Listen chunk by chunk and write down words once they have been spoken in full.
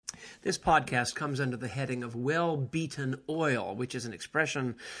This podcast comes under the heading of well-beaten oil, which is an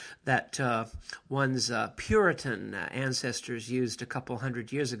expression that one's Puritan ancestors used a couple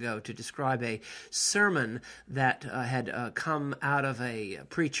hundred years ago to describe a sermon that had come out of a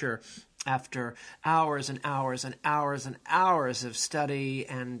preacher after hours and hours and hours and hours of study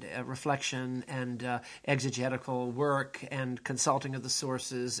and reflection and exegetical work and consulting of the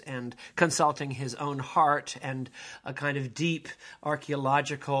sources and consulting his own heart and a kind of deep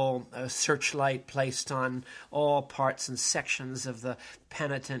archaeological searchlight placed on all parts and sections of the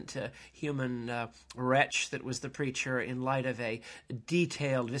penitent human wretch that was the preacher in light of a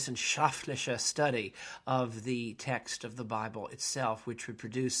detailed wissenschaftliche study of the text of the Bible itself, which would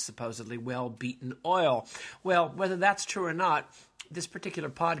produce supposedly well-beaten oil. Well, whether that's true or not, this particular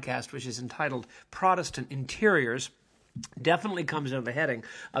podcast, which is entitled Protestant Interiors, definitely comes under the heading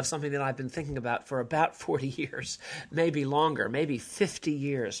of something that I've been thinking about for about 40 years, maybe longer, maybe 50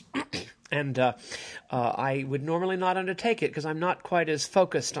 years. And I would normally not undertake it because I'm not quite as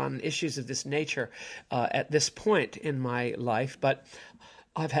focused on issues of this nature at this point in my life. But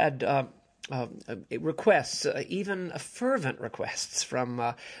I've had requests, even fervent requests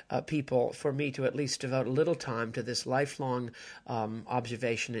from people for me to at least devote a little time to this lifelong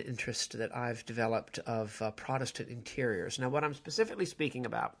observation and interest that I've developed of Protestant interiors. Now, what I'm specifically speaking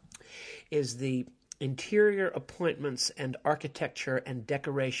about is the interior appointments and architecture and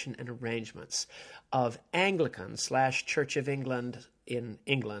decoration and arrangements of Anglican / Church of England in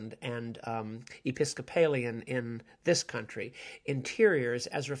England and Episcopalian in this country, interiors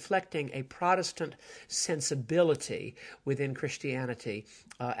as reflecting a Protestant sensibility within Christianity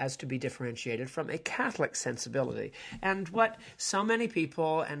as to be differentiated from a Catholic sensibility. And what so many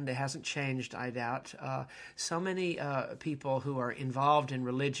people, and it hasn't changed, I doubt, so many people who are involved in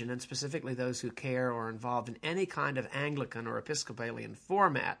religion, and specifically those who care or are involved in any kind of Anglican or Episcopalian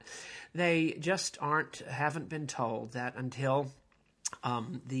format, they just haven't been told that until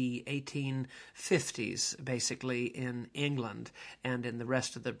the 1850s, basically, in England and in the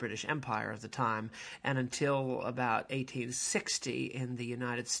rest of the British Empire of the time, and until about 1860 in the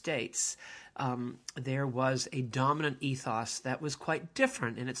United States, there was a dominant ethos that was quite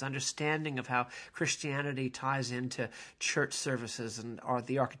different in its understanding of how Christianity ties into church services and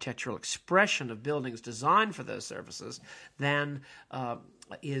the architectural expression of buildings designed for those services than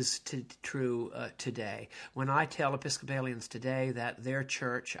is true today. When I tell Episcopalians today that their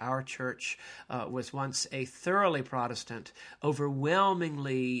church, our church, was once a thoroughly Protestant,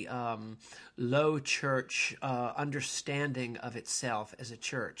 overwhelmingly low church understanding of itself as a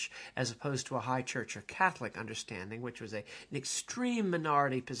church, as opposed to a high church or Catholic understanding, which was an extreme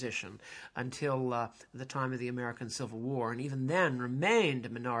minority position until the time of the American Civil War, and even then remained a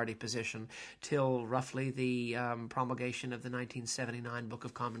minority position till roughly the promulgation of the 1979 Book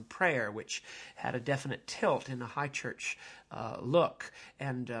of Common Prayer, which had a definite tilt in a high church look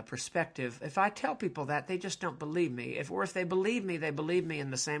and perspective. If I tell people that, they just don't believe me. If they believe me, they believe me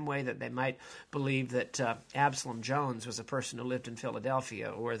in the same way that they might believe that Absalom Jones was a person who lived in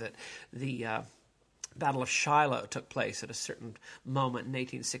Philadelphia, or that the Battle of Shiloh took place at a certain moment in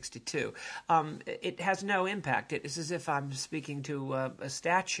 1862. It has no impact. It is as if I'm speaking to a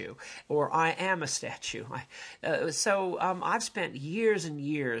statue, or I am a statue. So I've spent years and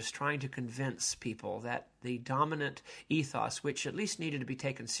years trying to convince people that the dominant ethos, which at least needed to be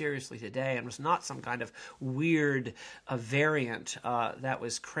taken seriously today and was not some kind of weird variant that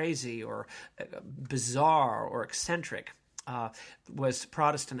was crazy or bizarre or eccentric, was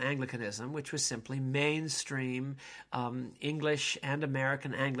Protestant Anglicanism, which was simply mainstream English and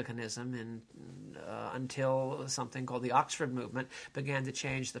American Anglicanism until something called the Oxford Movement began to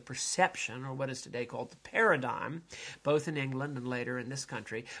change the perception, or what is today called the paradigm, both in England and later in this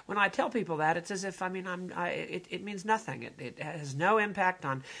country. When I tell people that, it's as if, it means nothing. It has no impact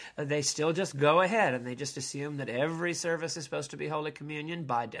on, they still just go ahead and they just assume that every service is supposed to be Holy Communion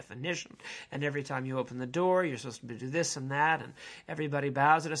by definition. And every time you open the door, you're supposed to do this and that, and everybody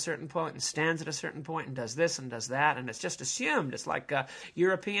bows at a certain point and stands at a certain point and does this and does that, and it's just assumed. It's like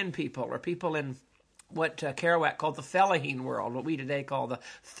European people or people in what Kerouac called the Fellaheen world, what we today call the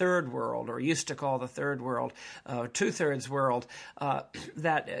Third World, or used to call the Third World, Two-Thirds World,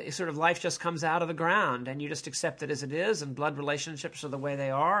 that sort of life just comes out of the ground, and you just accept it as it is, and blood relationships are the way they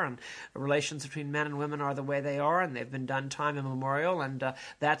are, and relations between men and women are the way they are, and they've been done time immemorial, and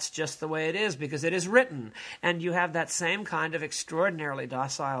that's just the way it is, because it is written. And you have that same kind of extraordinarily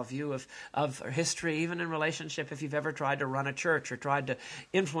docile view of history, even in relationship, if you've ever tried to run a church, or tried to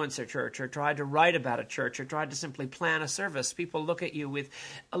influence a church, or tried to write about a church or tried to simply plan a service, people look at you with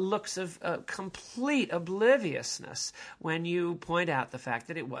looks of complete obliviousness when you point out the fact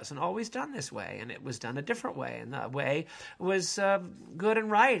that it wasn't always done this way, and it was done a different way, and the way was good and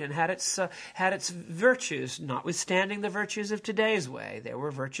right and had its virtues, notwithstanding the virtues of today's way. There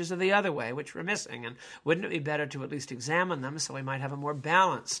were virtues of the other way which were missing, and wouldn't it be better to at least examine them so we might have a more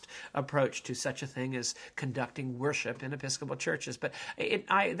balanced approach to such a thing as conducting worship in Episcopal churches? But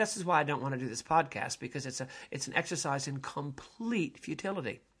this is why I don't want to do this podcast, because it's an exercise in complete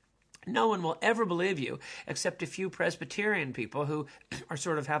futility. No one will ever believe you except a few Presbyterian people who are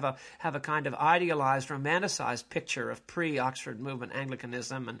sort of have a kind of idealized, romanticized picture of pre-Oxford movement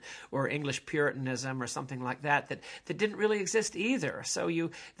Anglicanism or English Puritanism or something like that didn't really exist either. So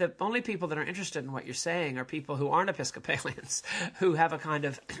the only people that are interested in what you're saying are people who aren't Episcopalians, who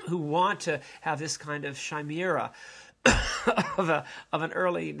want to have this kind of chimera of an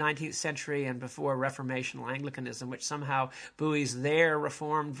early 19th century and before Reformational Anglicanism, which somehow buoys their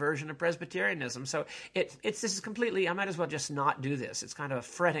Reformed version of Presbyterianism. So this is completely, I might as well just not do this. It's kind of a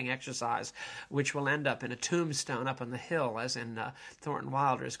fretting exercise, which will end up in a tombstone up on the hill, as in Thornton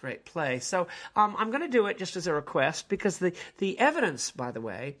Wilder's great play. So I'm going to do it just as a request, because the evidence, by the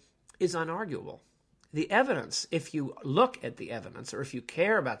way, is unarguable. The evidence, if you look at the evidence, or if you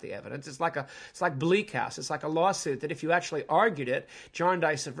care about the evidence, it's like Bleak House. It's like a lawsuit that if you actually argued it,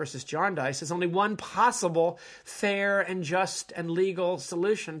 Jarndyce versus Jarndyce, is only one possible fair and just and legal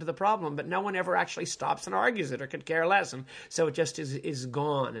solution to the problem, but no one ever actually stops and argues it or could care less, and so it just is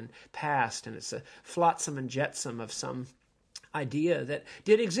gone and past, and it's a flotsam and jetsam of some idea that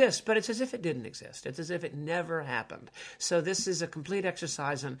did exist, but it's as if it didn't exist. It's as if it never happened. So this is a complete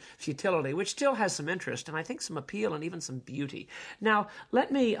exercise in futility, which still has some interest and I think some appeal and even some beauty. Now,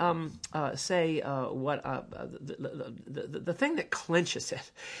 let me say what the thing that clinches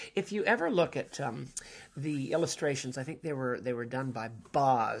it. If you ever look at the illustrations, I think they were done by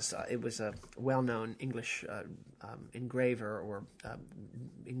Boz. It was a well-known English engraver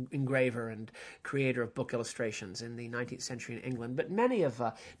and creator of book illustrations in the 19th century in England. But many of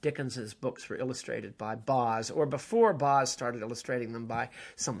Dickens's books were illustrated by Boz, or before Boz started illustrating them by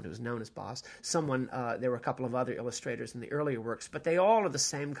someone who was known as Boz. There were a couple of other illustrators in the earlier works, but they all are the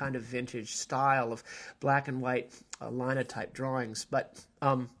same kind of vintage style of black and white linotype drawings. But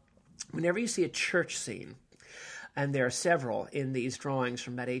whenever you see a church scene, and there are several in these drawings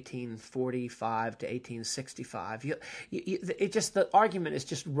from about 1845 to 1865. The argument is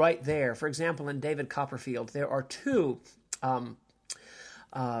just right there. For example, in David Copperfield, there are two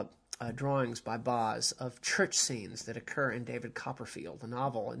drawings by Boz of church scenes that occur in David Copperfield, the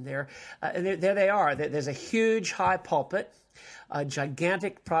novel, and there they are. There's a huge high pulpit, a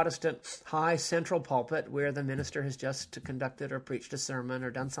gigantic Protestant high central pulpit where the minister has just conducted or preached a sermon or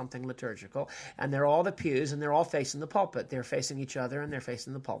done something liturgical, and they're all the pews, and they're all facing the pulpit. They're facing each other, and they're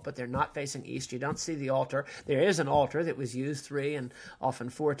facing the pulpit. They're not facing east. You don't see the altar. There is an altar that was used 3 and often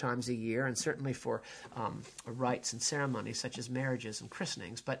 4 times a year, and certainly for rites and ceremonies such as marriages and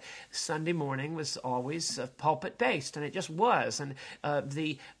christenings. But Sunday morning was always pulpit-based, and it just was. And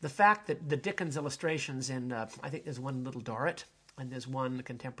the fact that the Dickens illustrations in, I think there's one Little Dorrit, and there's one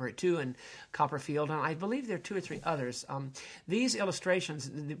contemporary too in Copperfield, and I believe there are 2 or 3 others. These illustrations,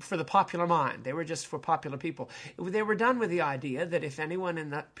 for the popular mind, they were just for popular people. They were done with the idea that if anyone in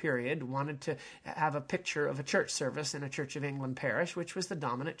that period wanted to have a picture of a church service in a Church of England parish, which was the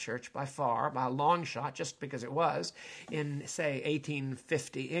dominant church by far, by a long shot, just because it was, in, say,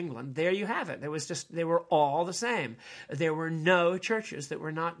 1850 England, there you have it. They were all the same. There were no churches that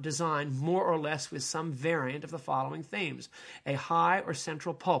were not designed more or less with some variant of the following themes: a high or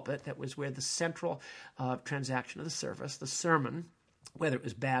central pulpit, that was where the central transaction of the service, the sermon, whether it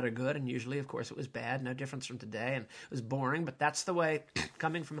was bad or good, and usually, of course, it was bad, no difference from today, and it was boring, but that's the way,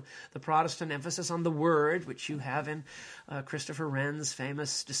 coming from the Protestant emphasis on the word, which you have in Christopher Wren's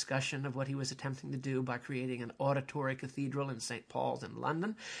famous discussion of what he was attempting to do by creating an auditory cathedral in St. Paul's in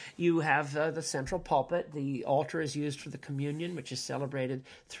London. You have the central pulpit. The altar is used for the communion, which is celebrated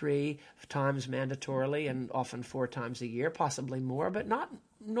 3 times mandatorily and often 4 times a year, possibly more, but not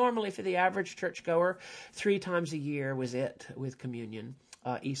normally for the average churchgoer. 3 times a year was it with communion.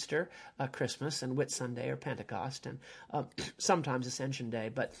 Easter, Christmas, and Whitsunday or Pentecost, and sometimes Ascension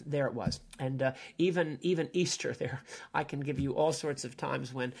Day, but there it was. And even Easter, there I can give you all sorts of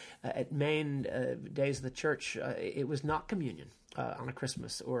times when at main days of the church it was not communion. on a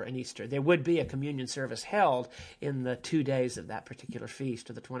Christmas or an Easter. There would be a communion service held in the 2 days of that particular feast,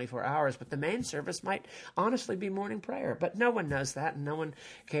 or the 24 hours, but the main service might honestly be morning prayer. But no one knows that, and no one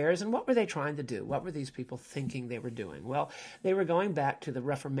cares. And what were they trying to do? What were these people thinking they were doing? Well, they were going back to the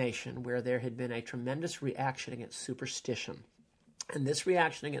Reformation, where there had been a tremendous reaction against superstition. And this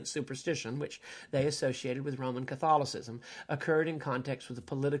reaction against superstition, which they associated with Roman Catholicism, occurred in context with the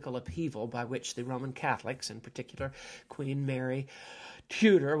political upheaval by which the Roman Catholics, in particular Queen Mary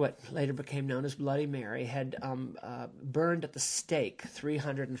Tudor, what later became known as Bloody Mary, had burned at the stake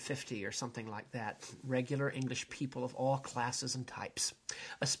 350 or something like that regular English people of all classes and types,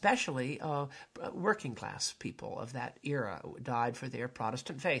 especially working class people of that era died for their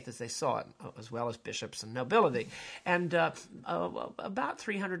Protestant faith as they saw it, as well as bishops and nobility. And about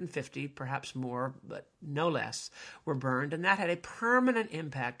 350, perhaps more, but no less, were burned, and that had a permanent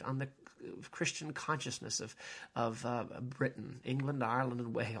impact on the Christian consciousness of Britain, England, Ireland,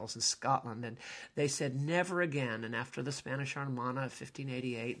 and Wales, and Scotland. And they said never again. And after the Spanish Armada of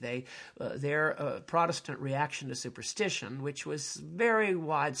 1588, their Protestant reaction to superstition, which was very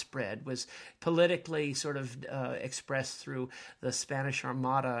widespread, was politically sort of expressed through the Spanish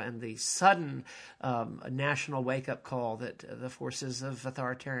Armada and the sudden national wake-up call that the forces of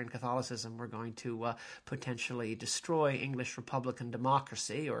authoritarian Catholicism were going to potentially destroy English republican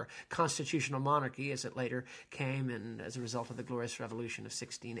democracy, or constitutional monarchy, as it later came and as a result of the Glorious Revolution of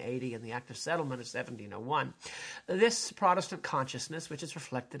 1680 and the Act of Settlement of 1701. This Protestant consciousness, which is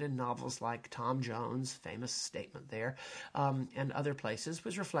reflected in novels like Tom Jones' famous statement there, and other places,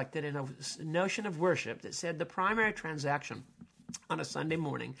 was reflected in a notion of worship that said the primary transaction on a Sunday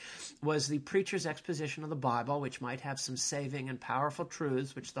morning was the preacher's exposition of the Bible, which might have some saving and powerful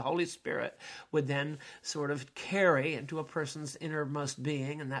truths, which the Holy Spirit would then sort of carry into a person's innermost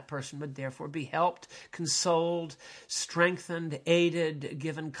being, and that person would therefore be helped, consoled, strengthened, aided,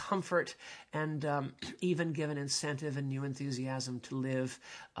 given comfort, and even given incentive and new enthusiasm to live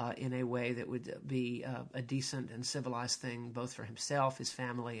in a way that would be a decent and civilized thing, both for himself, his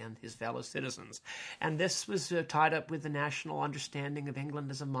family, and his fellow citizens. And this was tied up with the national understanding of England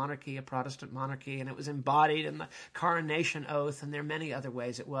as a monarchy, a Protestant monarchy, and it was embodied in the coronation oath, and there are many other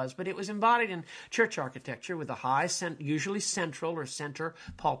ways it was. But it was embodied in church architecture with a high, usually central or center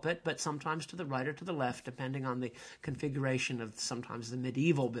pulpit, but sometimes to the right or to the left, depending on the configuration of sometimes the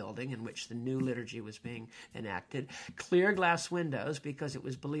medieval building in which the new liturgy was being enacted. Clear glass windows, because it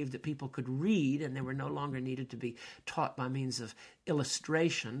was believed that people could read and they were no longer needed to be taught by means of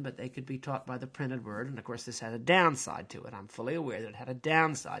illustration, but they could be taught by the printed word. And of course, this had a downside to it. I'm fully aware that it had a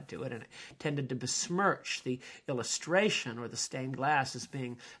downside to it, and it tended to besmirch the illustration or the stained glass as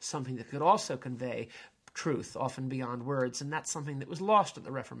being something that could also convey truth, often beyond words, and that's something that was lost at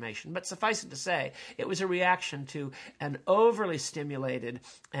the Reformation. But suffice it to say, it was a reaction to an overly stimulated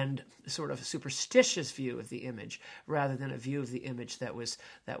and sort of superstitious view of the image, rather than a view of the image that was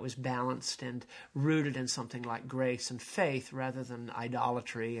balanced and rooted in something like grace and faith, rather than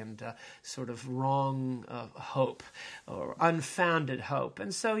idolatry and sort of wrong hope or unfounded hope.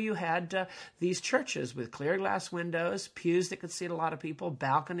 And so you had these churches with clear glass windows, pews that could seat a lot of people,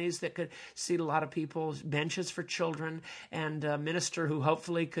 balconies that could seat a lot of people, benches for children, and a minister who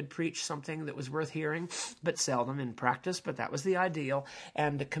hopefully could preach something that was worth hearing, but seldom in practice, but that was the ideal,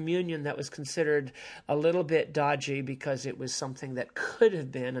 and a communion that was considered a little bit dodgy because it was something that could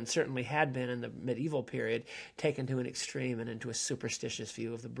have been, and certainly had been in the medieval period, taken to an extreme and into a superstitious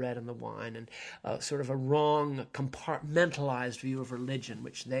view of the bread and the wine, and sort of a wrong compartmentalized view of religion,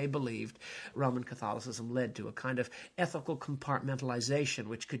 which they believed Roman Catholicism led to, a kind of ethical compartmentalization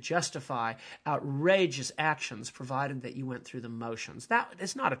which could justify outrageous actions provided that you went through the motions. That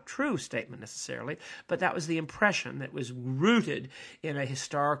is not a true statement necessarily, but that was the impression that was rooted in a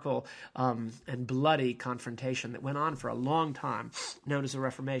historical and bloody confrontation that went on for a long time, known as the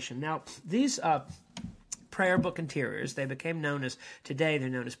Reformation. Now, these prayer book interiors, they became known as, today they're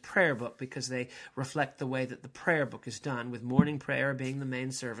known as prayer book, because they reflect the way that the prayer book is done, with morning prayer being the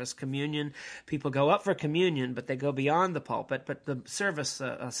main service. Communion, people go up for communion, but they go beyond the pulpit. But the service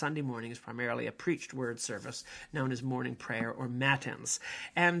Sunday morning is primarily a preached word service known as morning prayer or matins.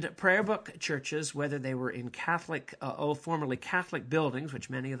 And prayer book churches, whether they were in Catholic, formerly Catholic buildings, which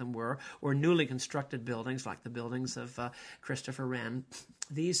many of them were, or newly constructed buildings like the buildings of Christopher Wren,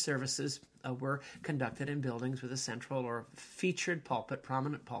 these services were conducted in buildings with a central or featured pulpit,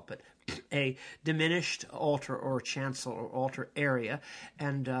 prominent pulpit, a diminished altar or chancel or altar area,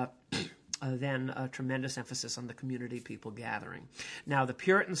 and then a tremendous emphasis on the community people gathering. Now, the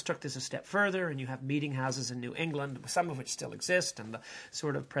Puritans took this a step further, and you have meeting houses in New England, some of which still exist, and the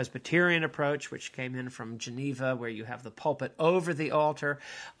sort of Presbyterian approach, which came in from Geneva, where you have the pulpit over the altar.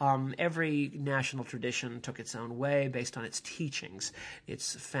 Every national tradition took its own way based on its teachings,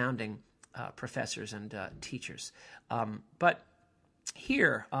 its founding professors and teachers. But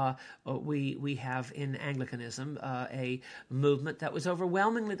here we have in Anglicanism a movement that was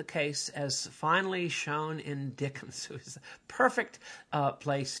overwhelmingly the case, as finally shown in Dickens, who is the perfect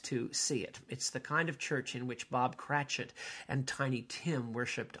place to see it. It's the kind of church in which Bob Cratchit and Tiny Tim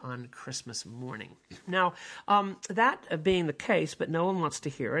worshipped on Christmas morning. Now, that being the case, but no one wants to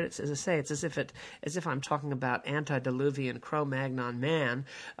hear it. It's, as I say, it's as if I'm talking about antediluvian Cro-Magnon man.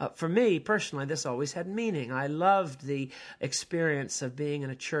 For me personally, this always had meaning. I loved the experience of being in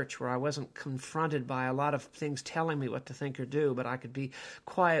a church where I wasn't confronted by a lot of things telling me what to think or do, but I could be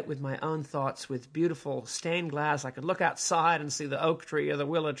quiet with my own thoughts with beautiful stained glass. I could look outside and see the oak tree or the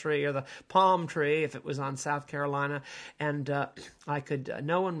willow tree or the palm tree if it was on South Carolina, and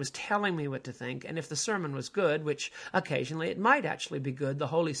no one was telling me what to think, and if the sermon was good, which occasionally it might actually be good, the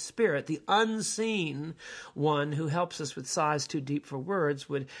Holy Spirit, the unseen one who helps us with sighs too deep for words,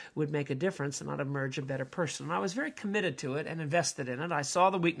 would make a difference, and I'd emerge a better person. And I was very committed to it and invested in it. I saw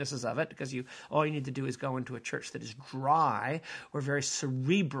the weaknesses of it, because all you need to do is go into a church that is dry or very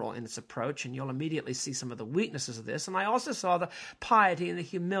cerebral in its approach, and you'll immediately see some of the weaknesses of this. And I also saw the piety and the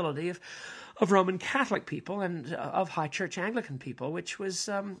humility of Roman Catholic people and of High Church Anglican people, which was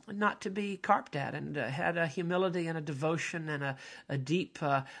not to be carped at, and had a humility and a devotion and a deep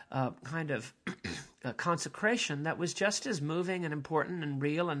kind of consecration that was just as moving and important and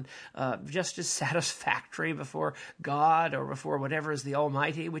real and just as satisfactory before God or before whatever is the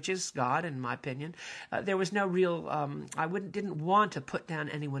Almighty, which is God, in my opinion. There was no real, didn't want to put down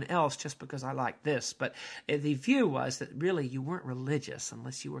anyone else just because I liked this, but the view was that really you weren't religious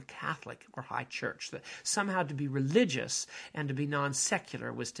unless you were Catholic or High Church, that somehow to be religious and to be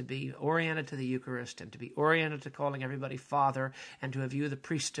non-secular was to be oriented to the Eucharist and to be oriented to calling everybody Father and to a view of the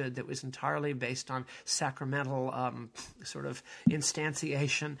priesthood that was entirely based on sacramental sort of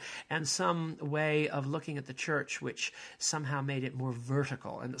instantiation and some way of looking at the church which somehow made it more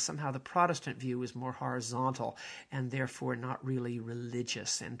vertical, and that somehow the Protestant view was more horizontal and therefore not really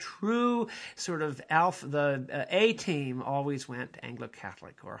religious. And true sort of the A team always went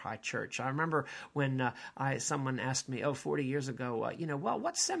Anglo-Catholic or High Church. I remember when someone asked me, 40 years ago,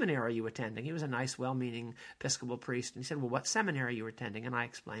 what seminary are you attending? He was a nice, well-meaning Episcopal priest, and he said, well, what seminary are you attending? And I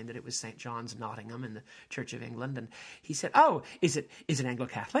explained that it was St. John's, Nottingham, in the Church of England, and he said, is it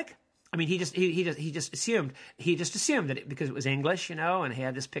Anglo-Catholic? I mean, he just assumed that because it was English, and he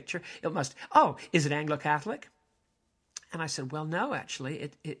had this picture, is it Anglo-Catholic? And I said, well, no,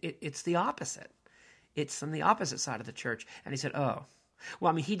 actually, it's the opposite. It's on the opposite side of the church. And he said, oh.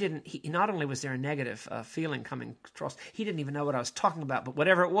 Well, I mean, he not only was there a negative feeling coming across, he didn't even know what I was talking about, but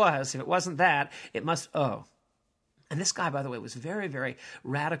whatever it was, if it wasn't that, it must, And this guy, by the way, was very, very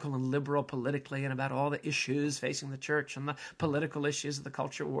radical and liberal politically and about all the issues facing the church and the political issues of the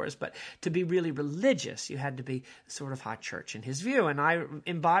culture wars. But to be really religious, you had to be sort of High Church in his view. And I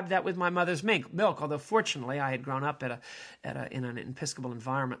imbibed that with my mother's milk, although fortunately I had grown up in an Episcopal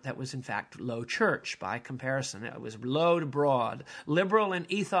environment that was in fact low church by comparison. It was low to broad, liberal in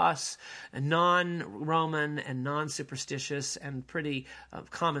ethos, non-Roman and non-superstitious, and pretty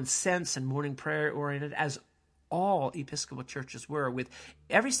common sense and morning prayer oriented, as all Episcopal churches were, with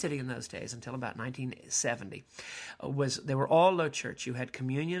every city in those days until about 1970 they were all low church. You had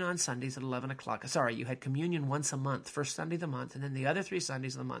communion on Sundays at 11 o'clock. Sorry, you had communion once a month, first Sunday of the month, and then the other 3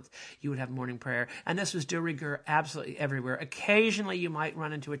 Sundays of the month you would have morning prayer. And this was de rigueur absolutely everywhere. Occasionally you might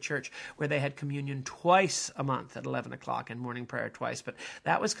run into a church where they had communion twice a month at 11 o'clock and morning prayer twice, but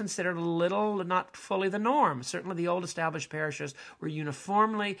that was considered a little, not fully the norm. Certainly the old established parishes were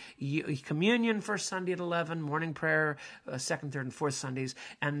uniformly communion first Sunday at 11, morning prayer second, third, and fourth Sundays,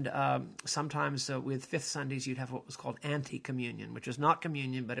 and sometimes with fifth Sundays you'd have what was called anti-communion, which was not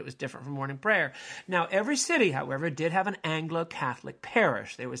communion, but it was different from morning prayer. Now, every city, however, did have an Anglo-Catholic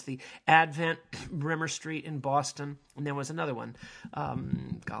parish. There was the Advent, Brimmer Street in Boston, and there was another one. I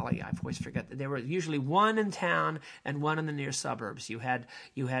always forget. There were usually one in town and one in the near suburbs. You had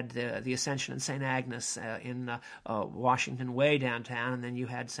the Ascension and St. Agnes in Washington, way downtown, and then you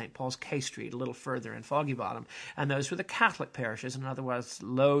had St. Paul's K Street a little further in Foggy Bottom. And those were the Catholic parishes, in other words,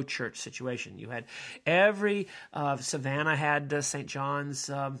 low church situation. You had every Savannah had St. John's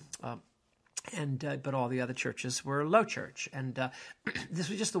but all the other churches were low church, and this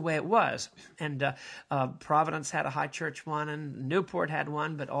was just the way it was. And Providence had a high church one, and Newport had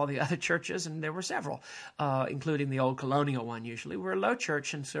one, but all the other churches, and there were several, including the old colonial one usually, were low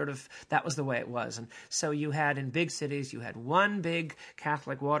church, and sort of that was the way it was. And so you had in big cities, you had one big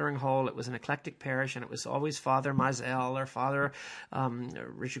Catholic watering hole. It was an eclectic parish, and it was always Father Mizell or Father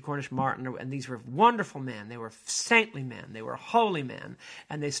Richard Cornish Martin, and these were wonderful men. They were saintly men. They were holy men,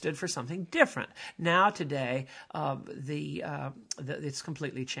 and they stood for something different. Now, today, it's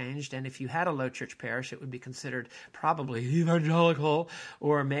completely changed, and if you had a low church parish, it would be considered probably evangelical,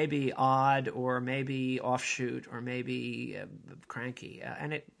 or maybe odd, or maybe offshoot, or maybe cranky,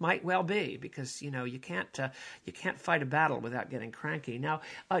 and it might well be, because you can't fight a battle without getting cranky. Now,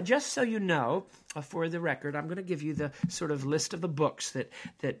 just so you know, for the record, I'm going to give you the sort of list of the books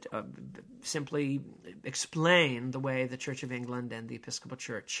that simply explain the way the Church of England and the Episcopal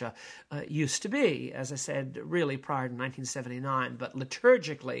Church used to be, as I said, really prior to 1979, but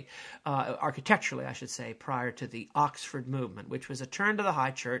liturgically, architecturally, I should say, prior to the Oxford movement, which was a turn to the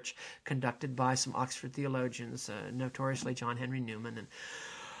high church conducted by some Oxford theologians, notoriously John Henry Newman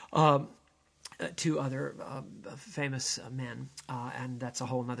and two other famous men, and that's a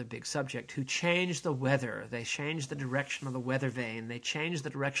whole other big subject, who changed the weather. They changed the direction of the weather vane. They changed the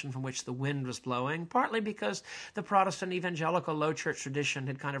direction from which the wind was blowing, partly because the Protestant evangelical low church tradition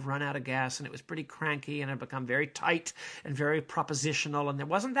had kind of run out of gas, and it was pretty cranky and had become very tight and very propositional, and there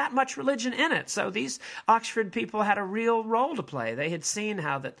wasn't that much religion in it. So these Oxford people had a real role to play. They had seen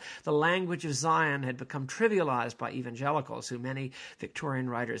how that the language of Zion had become trivialized by evangelicals, who many Victorian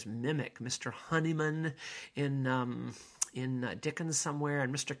writers mimic. Mr. Honeyman in Dickens somewhere,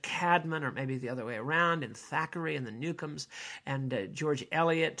 and Mr. Cadman, or maybe the other way around, in Thackeray and the Newcomes, and George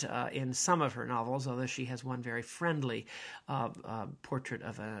Eliot in some of her novels, although she has one very friendly portrait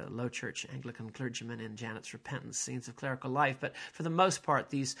of a low church Anglican clergyman in Janet's Repentance, Scenes of Clerical Life. But for the most part,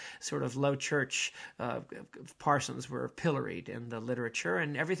 these sort of low church parsons were pilloried in the literature,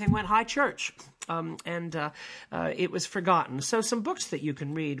 and everything went high church. It was forgotten. So some books that you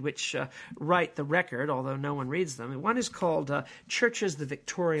can read which write the record, although no one reads them. One is called Churches the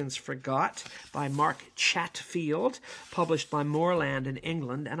Victorians Forgot by Mark Chatfield, published by Moorland in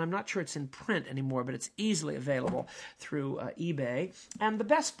England. And I'm not sure it's in print anymore, but it's easily available through eBay. And the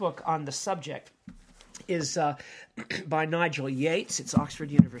best book on the subject is by Nigel Yates. It's Oxford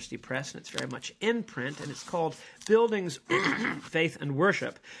University Press, and it's very much in print, and it's called Buildings, Faith and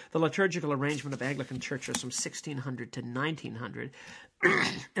Worship, the Liturgical Arrangement of Anglican Churches from 1600 to 1900.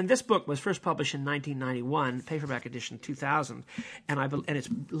 And this book was first published in 1991, paperback edition 2000, and it's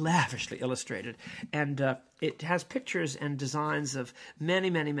lavishly illustrated. And it has pictures and designs of many,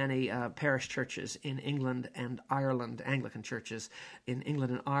 many, many parish churches in England and Ireland, Anglican churches in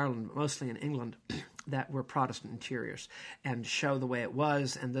England and Ireland, mostly in England, that were Protestant interiors, and show the way it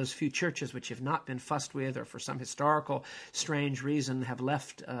was. And those few churches which have not been fussed with, or for some historical strange reason have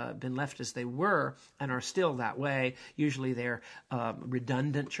been left as they were and are still that way. Usually they're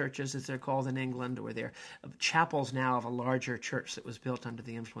redundant churches, as they're called in England, or they're chapels now of a larger church that was built under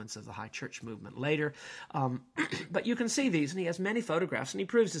the influence of the high church movement later. But you can see these, and he has many photographs, and he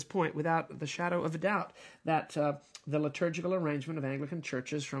proves his point without the shadow of a doubt that the liturgical arrangement of Anglican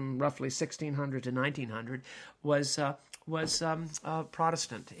churches from roughly 1600 to 1900 was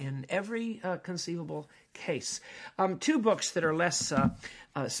Protestant in every conceivable case. Two books that are less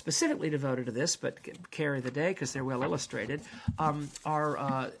specifically devoted to this, but carry the day because they're well illustrated,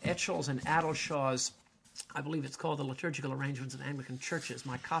 are Etchells and Addleshaw's, I believe it's called The Liturgical Arrangements of Anglican Churches.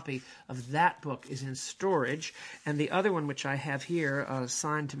 My copy of that book is in storage, and the other one, which I have here,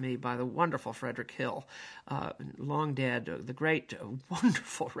 signed to me by the wonderful Frederick Hill, long dead, the great,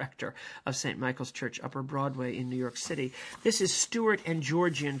 wonderful rector of St. Michael's Church, Upper Broadway in New York City. This is Stuart and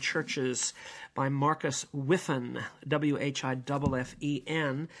Georgian Churches by Marcus Whiffen,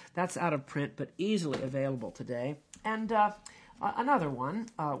 Whiffen. That's out of print, but easily available today. And another one,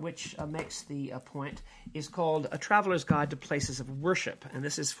 which makes the point, is called A Traveler's Guide to Places of Worship, and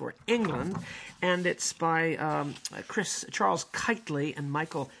this is for England, and it's by Charles Kitely and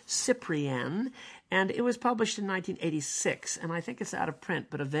Michael Cyprian, and it was published in 1986, and I think it's out of print,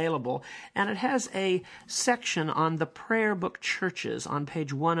 but available. And it has a section on the prayer book churches on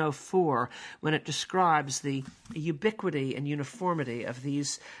page 104, when it describes the ubiquity and uniformity of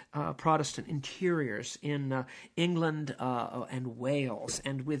these Protestant interiors in England and Wales,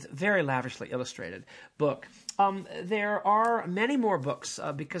 and with very lavishly illustrated book. There are many more books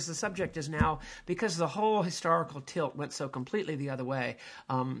because the subject is now, because the whole historical tilt went so completely the other way.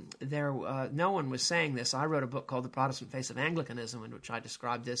 No one was saying this. I wrote a book called The Protestant Face of Anglicanism in which I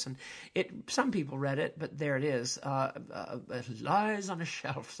described this, and some people read it, but there it is. It lies on a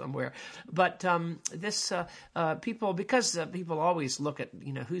shelf somewhere. But people always look at,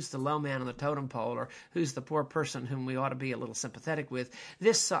 who's the low man on the totem pole or who's the poor person whom we ought to be a little sympathetic with.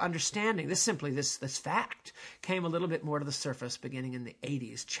 This understanding, this fact came a little bit more to the surface beginning in the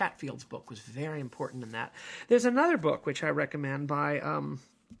 80s. Chatfield's book was very important in that. There's another book which I recommend by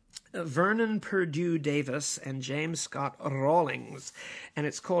Vernon Perdue Davis and James Scott Rawlings, and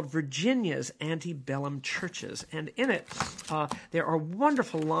it's called Virginia's Antebellum Churches. And in it, there are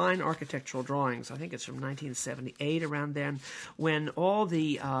wonderful line architectural drawings. I think it's from 1978, around then, when all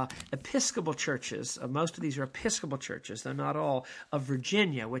the Episcopal churches, most of these are Episcopal churches, though not all, of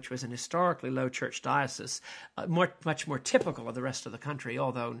Virginia, which was an historically low church diocese, much more typical of the rest of the country,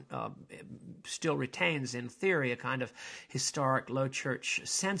 although still retains, in theory, a kind of historic low church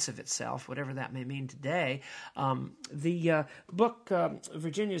sense of itself, whatever that may mean today. The book,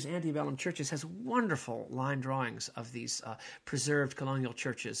 Virginia's Antebellum Churches, has wonderful line drawings of these preserved colonial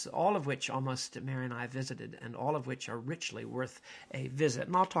churches, all of which almost Mary and I visited, and all of which are richly worth a visit.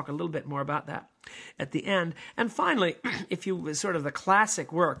 And I'll talk a little bit more about that at the end. And finally, if you sort of the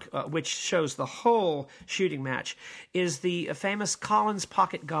classic work, which shows the whole shooting match, is the famous Collins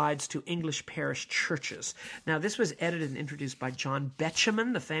Pocket Guides to English Parish Churches. Now, this was edited and introduced by John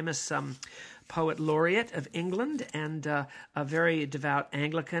Betjeman, the famous poet laureate of England, and a very devout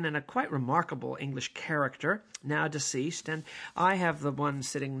Anglican and a quite remarkable English character, now deceased. And I have the one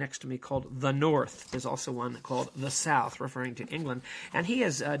sitting next to me called The North. There's also one called The South, referring to England. And he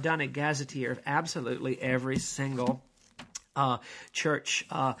has done a gazetteer of absolutely every single church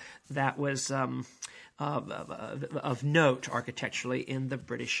that was of note architecturally in the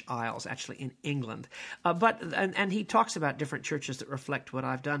British Isles, actually in England. And he talks about different churches that reflect what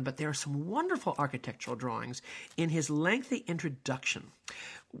I've done, but there are some wonderful architectural drawings in his lengthy introduction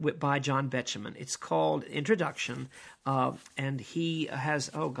by John Betjeman. It's called Introduction, and he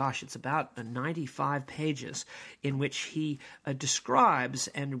has, it's about 95 pages in which he describes,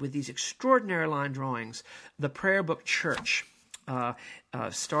 and with these extraordinary line drawings, the prayer book church,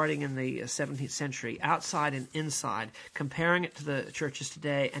 starting in the 17th century, outside and inside, comparing it to the churches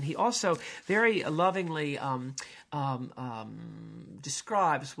today. And he also very lovingly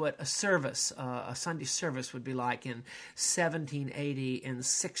describes what a service, a Sunday service would be like in 1780, in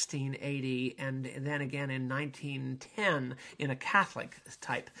 1680, and then again in 1910 in a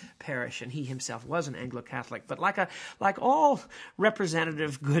Catholic-type parish. And he himself was an Anglo-Catholic. But like all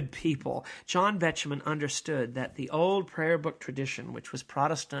representative good people, John Betjeman understood that the old prayer book tradition, which was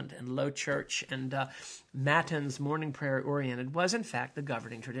Protestant and low church and matins, morning prayer oriented, was in fact the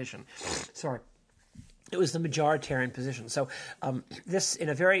governing tradition. It was the majoritarian position. So this, in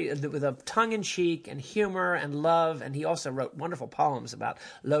a with a tongue-in-cheek and humor and love, and he also wrote wonderful poems about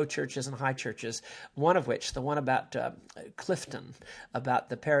low churches and high churches, one of which, the one about Clifton, about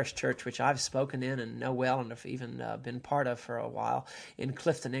the parish church, which I've spoken in and know well and have even been part of for a while, in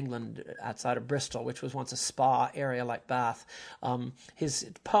Clifton, England, outside of Bristol, which was once a spa area like Bath. His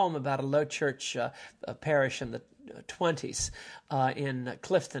poem about a low church parish in the 20s in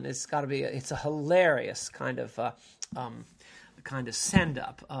Clifton. It's a hilarious kind of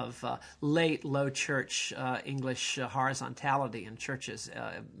send-up of late low church English horizontality in churches,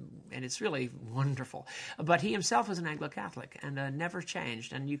 and it's really wonderful. But he himself was an Anglo-Catholic and never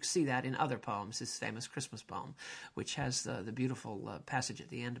changed, and you see that in other poems, his famous Christmas poem, which has the beautiful passage at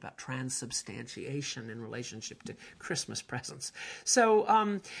the end about transubstantiation in relationship to Christmas presents.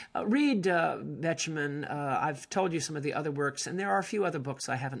 So read Betjeman. I've told you some of the other works, and there are a few other books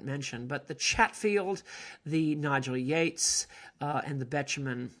I haven't mentioned, but the Chatfield, the Nigel Yates, and the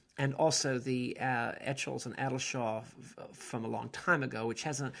Betjeman, and also the Etchells and Adelshaw from a long time ago, which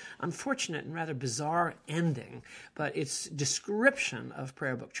has an unfortunate and rather bizarre ending, but its description of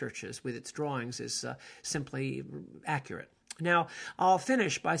prayer book churches with its drawings is simply accurate. Now, I'll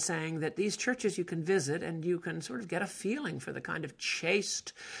finish by saying that these churches you can visit, and you can sort of get a feeling for the kind of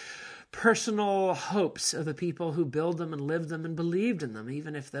chaste, personal hopes of the people who build them and lived them and believed in them,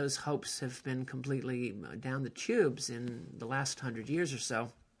 even if those hopes have been completely down the tubes in the last 100 years or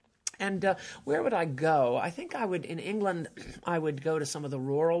so. And where would I go? I think I would, in England, I would go to some of the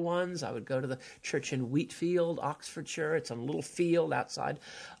rural ones. I would go to the church in Wheatfield, Oxfordshire. It's a little field outside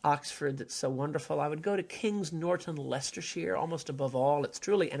Oxford that's so wonderful. I would go to King's Norton, Leicestershire, almost above all. It's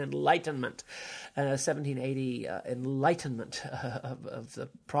truly an enlightenment, 1780 enlightenment of the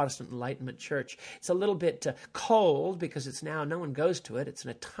Protestant Enlightenment Church. It's a little bit cold because it's now, no one goes to it. It's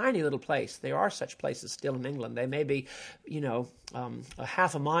in a tiny little place. There are such places still in England. They may be, a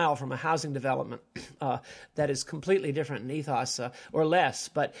half a mile from a housing development that is completely different in ethos or less.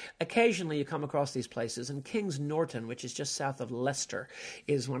 But occasionally you come across these places. And King's Norton, which is just south of Leicester,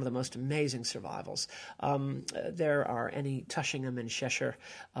 is one of the most amazing survivals. There are any Tushingham in Cheshire.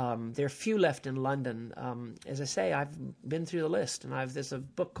 There are few left in London. As I say, I've been through the list, and there's a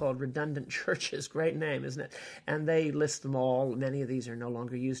book called Redundant Churches. Great name, isn't it? And they list them all. Many of these are no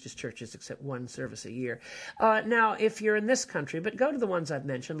longer used as churches except one service a year. Now, if you're in this country, but go to the ones I've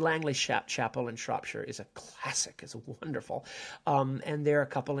mentioned. Langley Chapel in Shropshire is a classic. It's wonderful. And there are a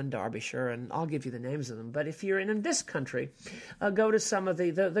couple in Derbyshire, and I'll give you the names of them. But if you're in this country, go to some of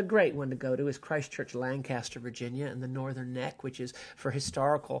the great one to go to is Christ Church, Lancaster, Virginia, and the Northern Neck, which is for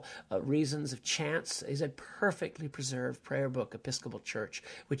historical reasons of chance, is a perfectly preserved prayer book Episcopal church,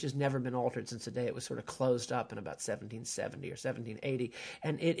 which has never been altered since the day it was sort of closed up in about 1770 or 1780.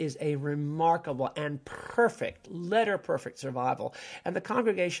 And it is a remarkable and perfect, letter-perfect survival. And the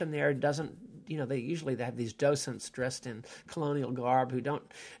congregation there doesn't, they have these docents dressed in colonial garb who don't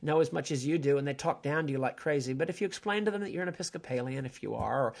know as much as you do, and they talk down to you like crazy. But if you explain to them that you're an Episcopalian, if you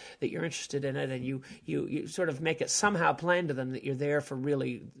are, or that you're interested in it, and you sort of make it somehow plain to them that you're there for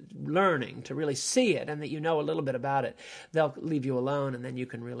really learning, to really see it, and that you know a little bit about it, they'll leave you alone, and then you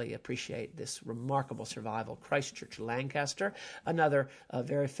can really appreciate this remarkable survival. Christ Church, Lancaster. Another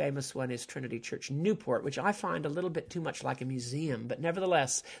very famous one is Trinity Church, Newport, which I find a little bit too much like a museum, but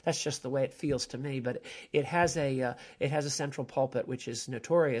nevertheless, that's just the way it feels to me. But it has a central pulpit which is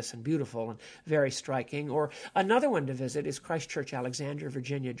notorious and beautiful and very striking. Or another one to visit is Christ Church, Alexandria,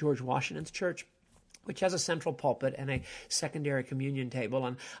 Virginia, George Washington's church, which has a central pulpit and a secondary communion table.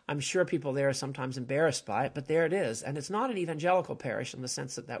 And I'm sure people there are sometimes embarrassed by it, but there it is. And it's not an evangelical parish in the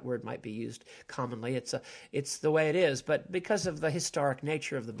sense that word might be used commonly. It's the way it is. But because of the historic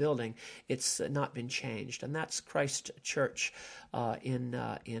nature of the building, it's not been changed. And that's Christ Church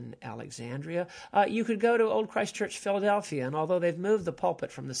in Alexandria. You could go to Old Christ Church, Philadelphia, and although they've moved the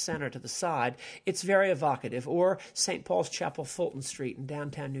pulpit from the center to the side, it's very evocative. Or St. Paul's Chapel, Fulton Street in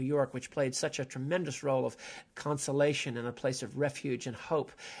downtown New York, which played such a tremendous role of consolation and a place of refuge and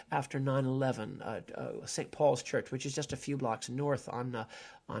hope after 9/11. St. Paul's Church, which is just a few blocks north on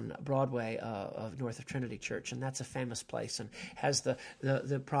Broadway north of Trinity Church, and that's a famous place and has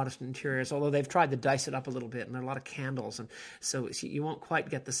the Protestant interiors, although they've tried to dice it up a little bit, and there are a lot of candles, and so you won't quite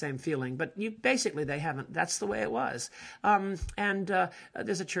get the same feeling, but they haven't. That's the way it was. And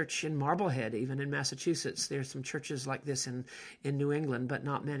there's a church in Marblehead, even in Massachusetts. There's some churches like this in New England, but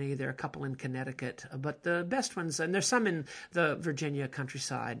not many. There are a couple in Connecticut, but the best ones, and there's some in the Virginia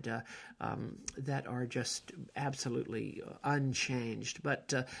countryside that are just absolutely unchanged,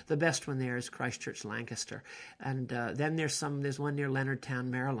 but the best one there is Christ Church, Lancaster. And then there's one near Leonardtown,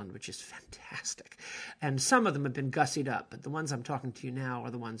 Maryland, which is fantastic. And some of them have been gussied up, but the ones I'm talking to you now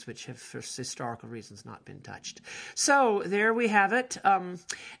are the ones which have, for historical reasons, not been touched. So there we have it.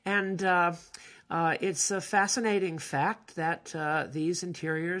 It's a fascinating fact that these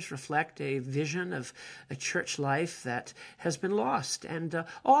interiors reflect a vision of a church life that has been lost. And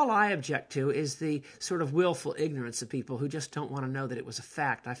all I object to is the sort of willful ignorance of people who just don't want to know that it was a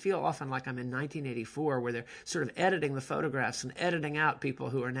fact. I feel often like I'm in 1984, where they're sort of editing the photographs and editing out people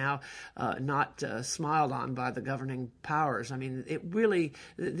who are now not smiled on by the governing powers. I mean, it really,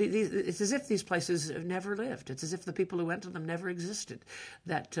 it's as if these places have never lived. It's as if the people who went to them never existed,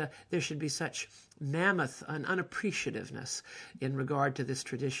 that there should be such mammoth and unappreciativeness in regard to this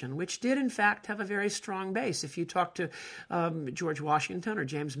tradition, which did in fact have a very strong base. If you talk to George Washington or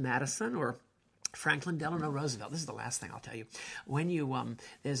James Madison or Franklin Delano Roosevelt, this is the last thing I'll tell you. When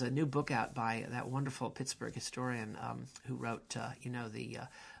there's a new book out by that wonderful Pittsburgh historian who wrote,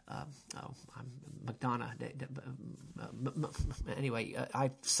 McDonough. Anyway,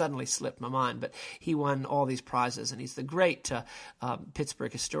 I suddenly slipped my mind, but he won all these prizes, and he's the great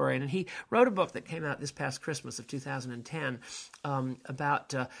Pittsburgh historian. And he wrote a book that came out this past Christmas of 2010 about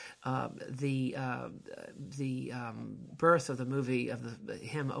the birth of the movie of the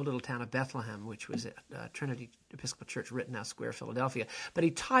hymn "O Little Town of Bethlehem," which was at Trinity Episcopal Church, Rittenhouse Square, Philadelphia. But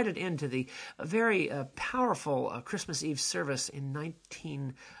he tied it into the very powerful Christmas Eve service in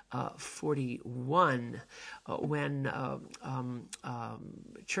 1941 when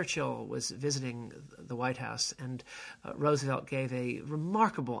Churchill was visiting the White House, and Roosevelt gave a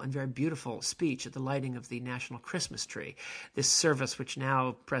remarkable and very beautiful speech at the lighting of the National Christmas Tree. This service, which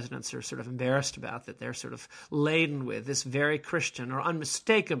now presidents are sort of embarrassed about, that they're sort of laden with, this very Christian or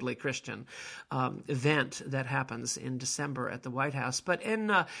unmistakably Christian event that happens in December at the White House. But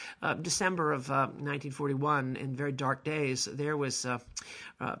in December of 1941, in very dark days, there was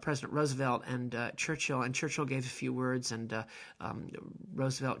President Roosevelt and Churchill, and Churchill gave a few words, and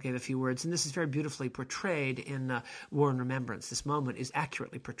Roosevelt gave a few words, and this is very beautifully portrayed in War and Remembrance. This moment is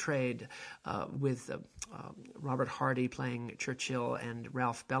accurately portrayed with Robert Hardy playing Churchill and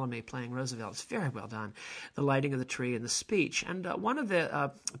Ralph Bellamy playing Roosevelt. It's very well done, the lighting of the tree and the speech. And one of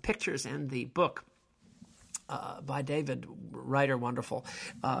the pictures in the book by David Ryder, wonderful,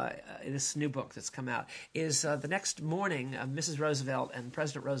 this new book that's come out, is the next morning, Mrs. Roosevelt and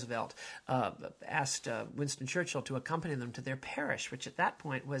President Roosevelt asked Winston Churchill to accompany them to their parish, which at that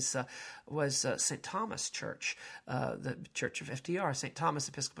point was St. Thomas Church, the Church of FDR, St. Thomas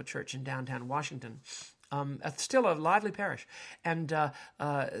Episcopal Church in downtown Washington. Still a lively parish, and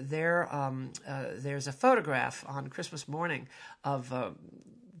there's a photograph on Christmas morning of the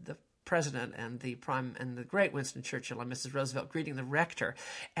President and the great Winston Churchill and Mrs. Roosevelt greeting the rector,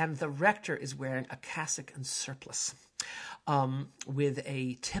 and the rector is wearing a cassock and surplice with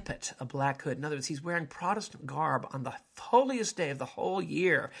a tippet, a black hood. In other words, he's wearing Protestant garb on the holiest day of the whole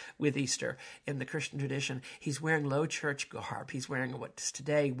year with Easter in the Christian tradition. He's wearing low church garb. He's wearing what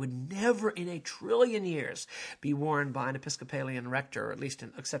today would never in a trillion years be worn by an Episcopalian rector, or at least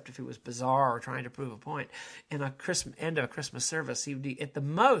except if he was bizarre or trying to prove a point. In a end of a Christmas service, he'd be, at the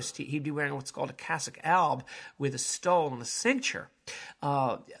most, he'd be wearing what's called a cassock alb with a stole and a cincture.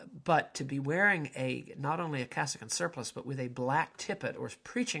 But to be wearing not only a cassock and surplice, but with a black tippet or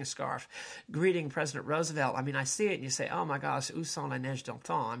preaching scarf, greeting President Roosevelt. I mean, I see it and you say, oh my gosh, où sont les neiges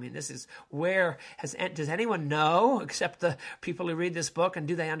d'antan? I mean, this is does anyone know except the people who read this book, and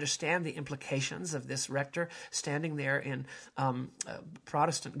do they understand the implications of this rector standing there in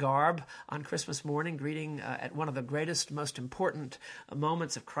Protestant garb on Christmas morning, greeting at one of the greatest, most important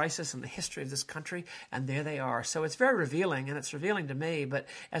moments of crisis in the history of this country, and there they are. So it's very revealing, and it's revealing to me, but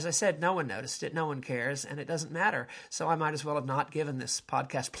as I said, no one noticed it, no one cares, and it doesn't matter, so I might as well have not given this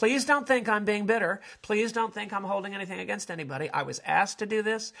podcast. Please don't think I'm being bitter. Please don't think I'm holding anything against anybody. I was asked to do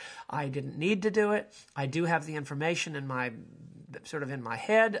this. I didn't need to do it. I do have the information in my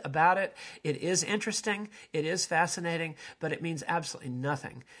head about it. It is interesting, it is fascinating, but it means absolutely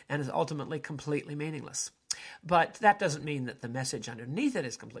nothing and is ultimately completely meaningless. But that doesn't mean that the message underneath it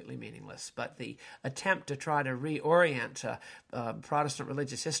is completely meaningless. But the attempt to try to reorient Protestant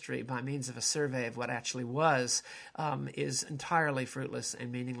religious history by means of a survey of what actually was is entirely fruitless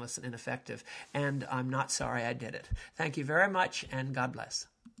and meaningless and ineffective. And I'm not sorry I did it. Thank you very much, and God bless.